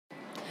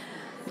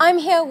I'm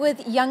here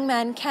with young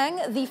man Kang,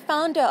 the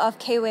founder of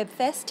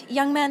KWebFest.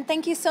 Young man,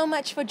 thank you so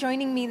much for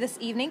joining me this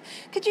evening.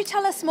 Could you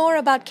tell us more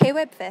about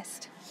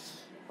KWebFest?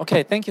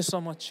 Okay, thank you so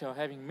much for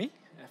having me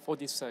for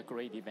this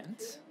great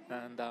event.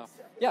 And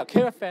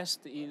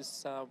KWebFest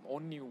is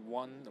only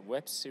one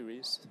web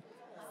series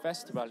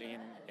festival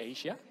in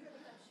Asia,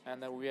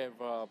 and we have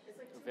a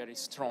very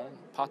strong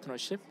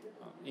partnership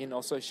in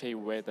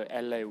association with the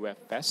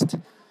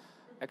KWebFest.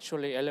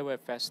 Actually,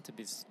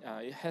 KWebFest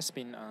it has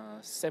been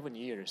 7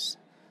 years.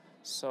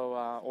 So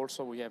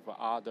also we have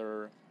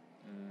other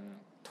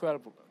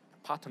 12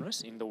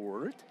 partners in the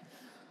world.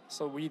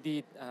 So we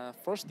did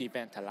first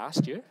event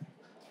last year.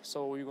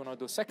 So we're gonna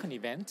do second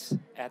event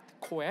at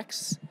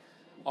KIXFF,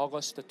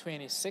 August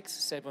 26,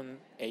 7,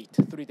 8,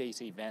 3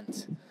 days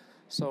event.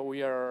 So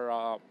we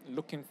are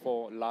looking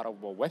for a lot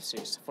of web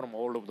series from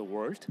all over the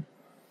world.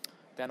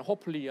 Then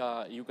hopefully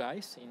you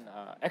guys in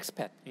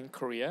expat in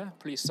Korea,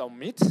 please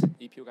submit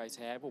if you guys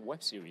have a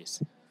web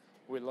series.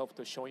 We love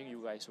to showing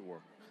you guys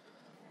work.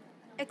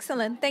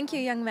 Excellent. Thank you,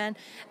 young man.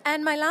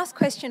 And my last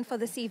question for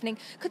this evening,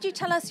 could you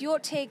tell us your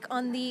take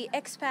on the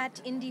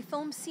expat indie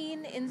film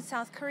scene in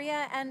South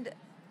Korea and,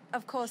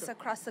 of course,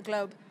 across the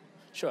globe?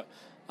 Sure.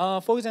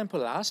 For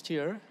example, last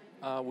year,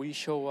 we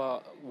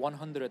show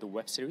 100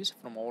 web series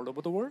from all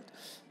over the world,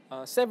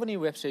 70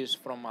 web series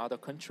from other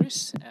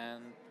countries,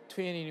 and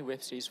 20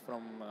 web series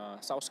from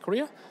South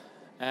Korea,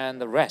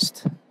 and the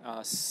rest,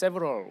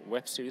 several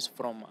web series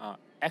from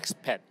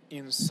expat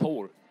in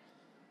Seoul.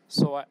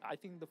 So I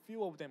think the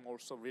few of them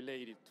also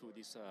related to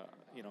this,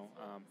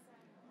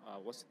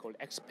 what's it called,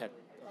 expat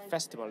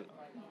festival.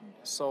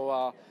 So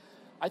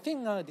I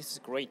think this is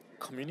a great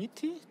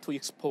community to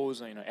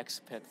expose,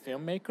 expat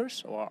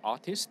filmmakers or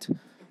artists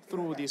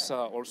through this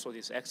also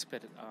this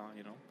expat,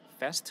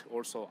 fest,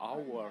 also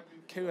our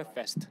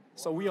KWebFest.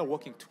 So we are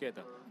working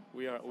together.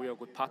 We are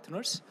good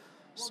partners.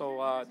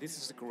 So this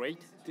is great.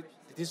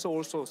 This is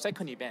also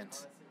second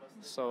event.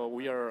 So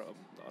we are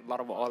a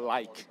lot of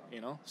alike,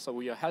 So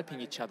we are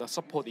helping each other,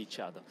 support each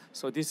other.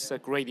 So this is a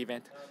great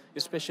event,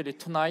 especially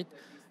tonight.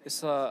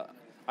 It's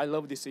I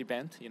love this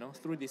event.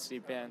 Through this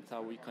event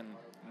we can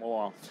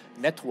more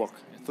network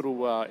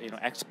through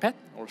expat.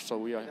 Also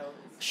we are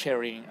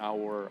sharing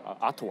our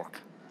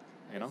artwork,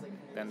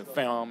 Then the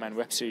film and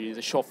web series,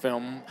 the short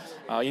film,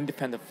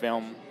 independent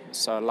film.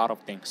 It's a lot of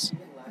things.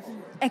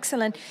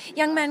 Excellent.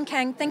 Young man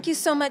Kang, thank you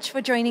so much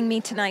for joining me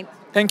tonight.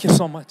 Thank you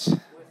so much.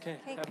 Okay.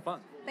 Have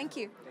fun. Thank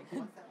you.